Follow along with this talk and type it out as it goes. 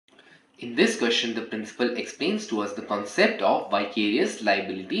In this question, the principal explains to us the concept of vicarious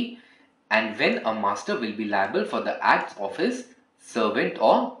liability and when a master will be liable for the acts of his servant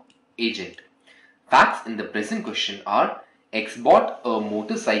or agent. Facts in the present question are: X bought a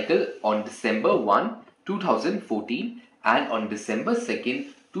motorcycle on December 1, 2014 and on December 2nd,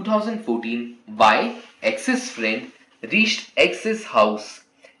 2014 Y, X's friend, reached X's house.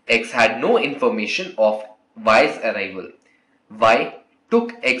 X had no information of Y's arrival. Y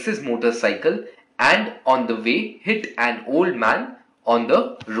took X's motorcycle and on the way hit an old man on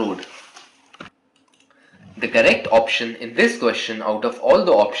the road. The correct option in this question out of all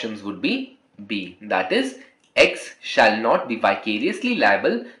the options would be B. That is, X shall not be vicariously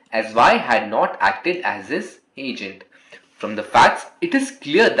liable as Y had not acted as his agent. From the facts, it is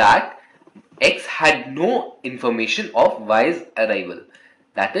clear that X had no information of Y's arrival.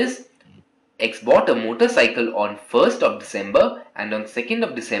 That is, X bought a motorcycle on 1st of December and on 2nd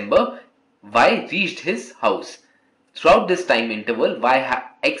of December, Y reached his house. Throughout this time interval,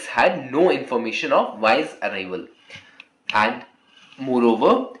 X had no information of Y's arrival. And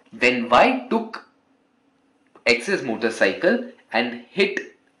moreover, when Y took X's motorcycle and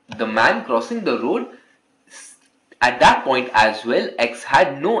hit the man crossing the road, at that point as well, X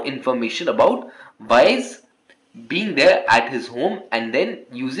had no information about Y's being there at his home and then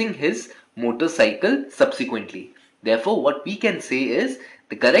using his motorcycle subsequently. Therefore, what we can say is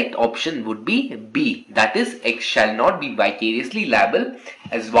the correct option would be B. That is, X shall not be vicariously liable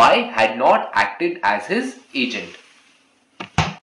as Y had not acted as his agent.